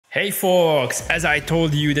Hey folks, as I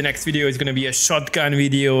told you, the next video is going to be a shotgun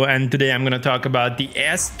video, and today I'm going to talk about the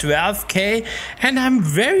S12K, and I'm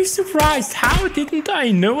very surprised. How didn't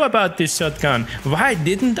I know about this shotgun? Why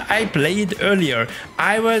didn't I play it earlier?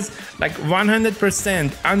 I was like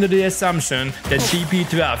 100% under the assumption that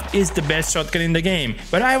DP12 is the best shotgun in the game,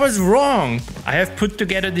 but I was wrong. I have put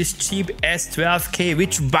together this cheap S12K,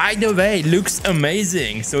 which by the way looks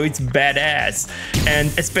amazing, so it's badass, and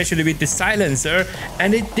especially with the silencer,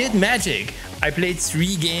 and it did magic. I played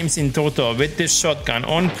 3 games in total with this shotgun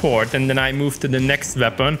on port, and then I moved to the next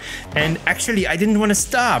weapon, and actually I didn't want to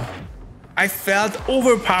stop. I felt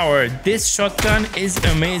overpowered. This shotgun is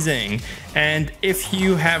amazing, and if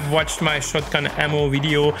you have watched my shotgun ammo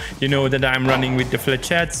video, you know that I'm running with the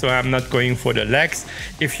flechette, so I'm not going for the legs.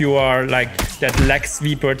 If you are like that leg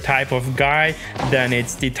sweeper type of guy, then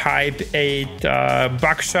it's the type 8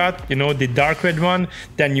 buckshot, you know, the dark red one,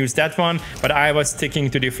 then use that one. But I was sticking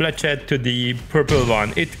to the flechette, to the purple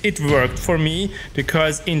one. It worked for me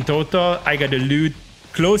because in total I got a loot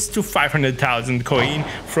close to 500,000 coin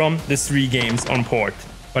from the 3 games on port.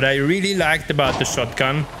 What I really liked about the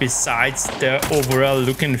shotgun, besides the overall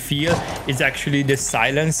look and feel, is actually the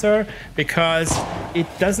silencer, because it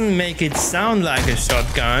doesn't make it sound like a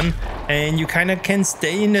shotgun and you kind of can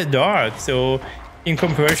stay in the dark. So in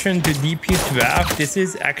comparison to DP12, this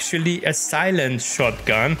is actually a silent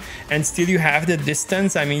shotgun, and still you have the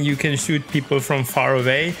distance. I mean, you can shoot people from far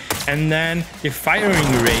away, and then the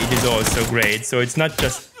firing rate is also great. So it's not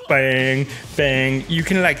just bang bang, you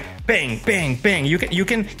can like bang bang bang. You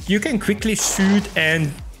can quickly shoot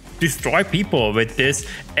and destroy people with this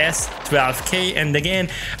S12K. And again,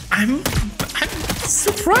 I'm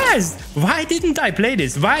surprised. Why didn't I play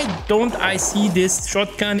this? Why don't I see this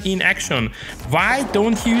shotgun in action? Why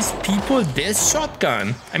don't use people this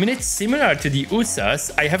shotgun? I mean, it's similar to the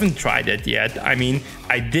USAs. I haven't tried it yet. I mean,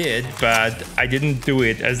 I did, but I didn't do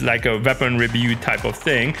it as like a weapon review type of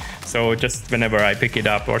thing. So just whenever I pick it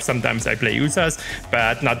up, or sometimes I play USAs,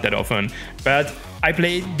 but not that often. But I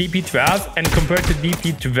play DP12, and compared to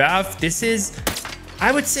DP12, this is,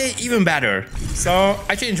 I would say, even better. So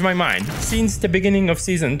I changed my mind. Since the beginning of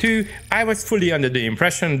season 2, I was fully under the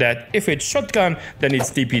impression that if it's shotgun, then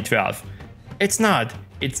it's DP12. It's not.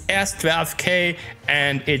 It's S12K,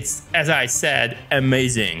 and it's, as I said,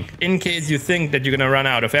 amazing. In case you think that you're gonna run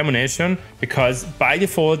out of ammunition, because by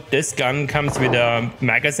default this gun comes with a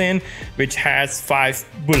magazine which has 5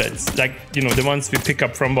 bullets, like, you know, the ones we pick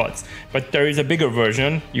up from bots. But there is a bigger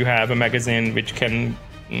version. You have a magazine which can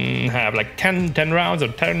have like 10 rounds or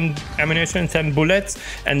 10 ammunition, 10 bullets,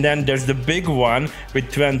 and then there's the big one with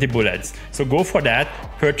 20 bullets. So go for that,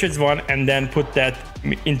 purchase one, and then put that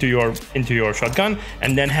into your shotgun,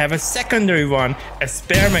 and then have a secondary one, a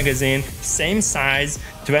spare magazine, same size,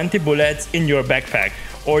 20 bullets in your backpack.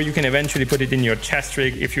 Or you can eventually put it in your chest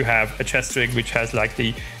rig if you have a chest rig which has like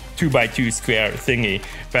the 2x2 square thingy.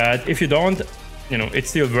 But if you don't, you know, it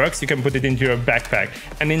still works. You can put it into your backpack,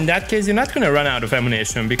 and in that case you're not going to run out of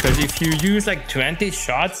ammunition, because if you use like 20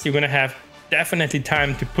 shots, you're going to have definitely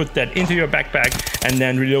time to put that into your backpack and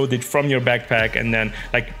then reload it from your backpack, and then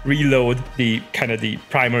like reload the kind of the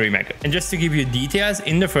primary mag. And just to give you details,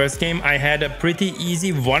 in the first game I had a pretty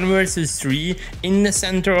easy 1 versus 3 in the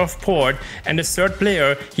center of port, and the third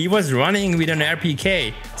player, he was running with an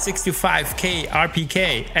RPK, 65k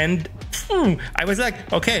RPK, and I was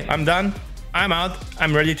like, okay, I'm done, I'm out,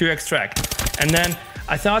 I'm ready to extract. And then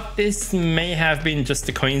I thought this may have been just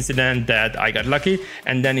a coincidence that I got lucky,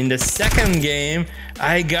 and then in the second game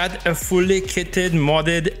I got a fully kitted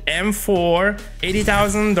modded M4,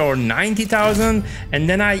 80,000 or 90,000, and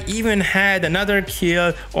then I even had another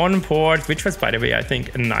kill on port, which was, by the way, I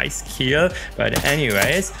think a nice kill. But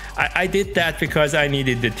anyways, I did that because I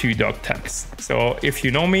needed the 2 dog tags. So if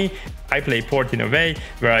you know me, I play port in a way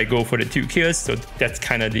where I go for the 2 kills, so that's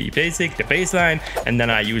kind of the basic, the baseline, and then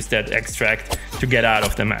I use that extract to get out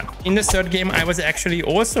of the map. In the third game I was actually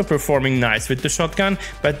also performing nice with the shotgun,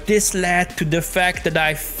 but this led to the fact that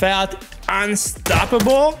I felt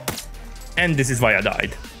unstoppable, and this is why I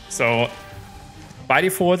died. So by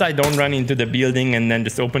default, I don't run into the building and then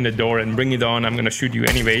just open the door and bring it on, I'm gonna shoot you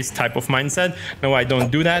anyways type of mindset. No, I don't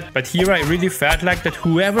do that. But here I really felt like that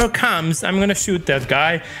whoever comes, I'm gonna shoot that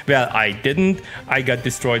guy. Well, I didn't. I got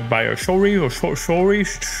destroyed by a Shory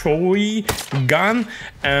gun.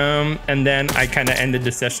 And then I kind of ended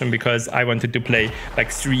the session because I wanted to play like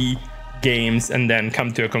 3 games and then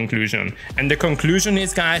come to a conclusion. And the conclusion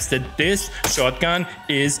is, guys, that this shotgun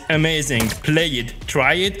is amazing. Play it,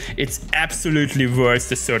 try it. It's absolutely worth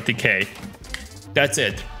the 30k. That's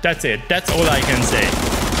it. That's all I can say.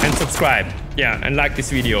 And subscribe. Yeah, and like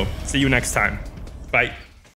this video. See you next time. Bye.